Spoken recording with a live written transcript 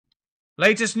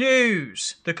Latest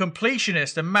news. The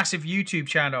Completionist, a massive YouTube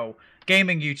channel,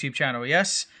 gaming YouTube channel,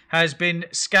 yes, has been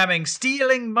scamming,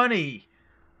 stealing money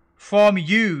from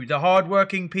you, the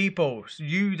hardworking people,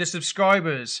 you, the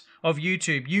subscribers of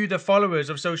YouTube, you, the followers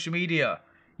of social media.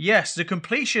 Yes, the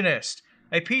Completionist,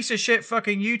 a piece of shit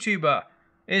fucking YouTuber,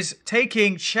 is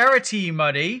taking charity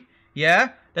money,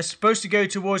 yeah, that's supposed to go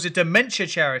towards a dementia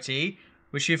charity,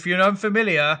 which, if you're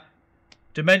unfamiliar,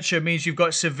 dementia means you've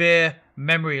got severe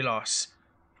memory loss.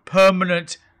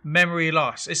 Permanent memory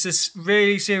loss. It's a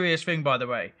really serious thing, by the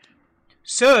way.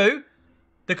 So,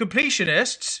 the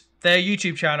Completionists, their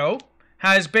YouTube channel,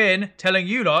 has been telling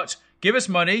you lot, give us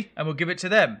money and we'll give it to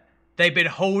them. They've been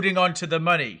holding on to the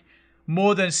money.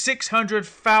 More than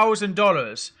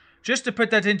 $600,000. Just to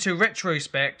put that into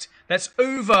retrospect, that's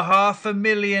over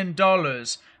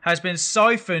 $500,000 has been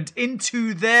siphoned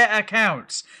into their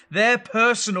accounts. Their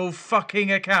personal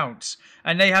fucking accounts.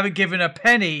 And they haven't given a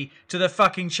penny to the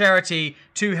fucking charity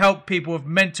to help people with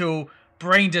mental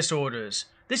brain disorders.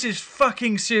 This is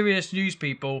fucking serious news,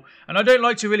 people. And I don't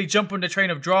like to really jump on the train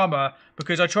of drama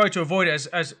because I try to avoid it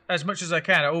as much as I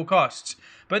can at all costs.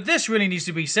 But this really needs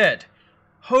to be said.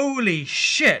 Holy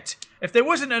shit. If there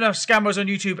wasn't enough scammers on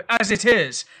YouTube as it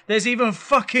is, there's even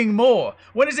fucking more.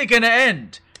 When is it going to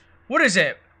end? What is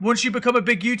it? Once you become a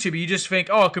big YouTuber, you just think,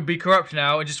 oh, I could be corrupt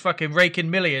now and just fucking rake in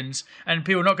millions and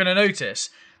people are not going to notice.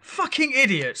 Fucking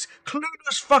idiots.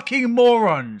 Clueless fucking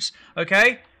morons.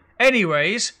 Okay?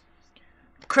 Anyways,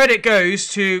 credit goes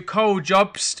to Cole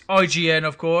Jobst, IGN,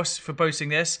 of course, for posting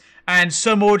this, and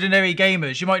Some Ordinary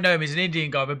Gamers. You might know him. He's an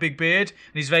Indian guy with a big beard,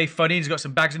 and he's very funny. He's got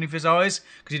some bags underneath his eyes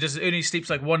because he only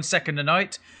sleeps like 1 second a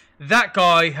night. That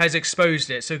guy has exposed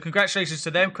it. So congratulations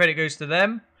to them. Credit goes to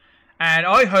them. And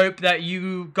I hope that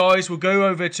you guys will go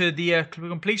over to the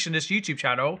Completionist YouTube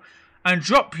channel and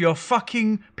drop your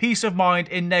fucking peace of mind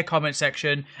in their comment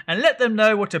section and let them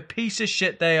know what a piece of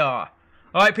shit they are.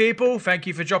 Alright, people, thank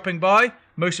you for dropping by.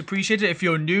 Most appreciated. If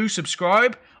you're new,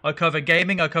 subscribe. I cover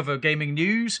gaming, I cover gaming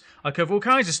news, I cover all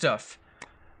kinds of stuff.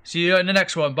 See you in the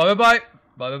next one. Bye bye bye.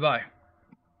 Bye bye bye.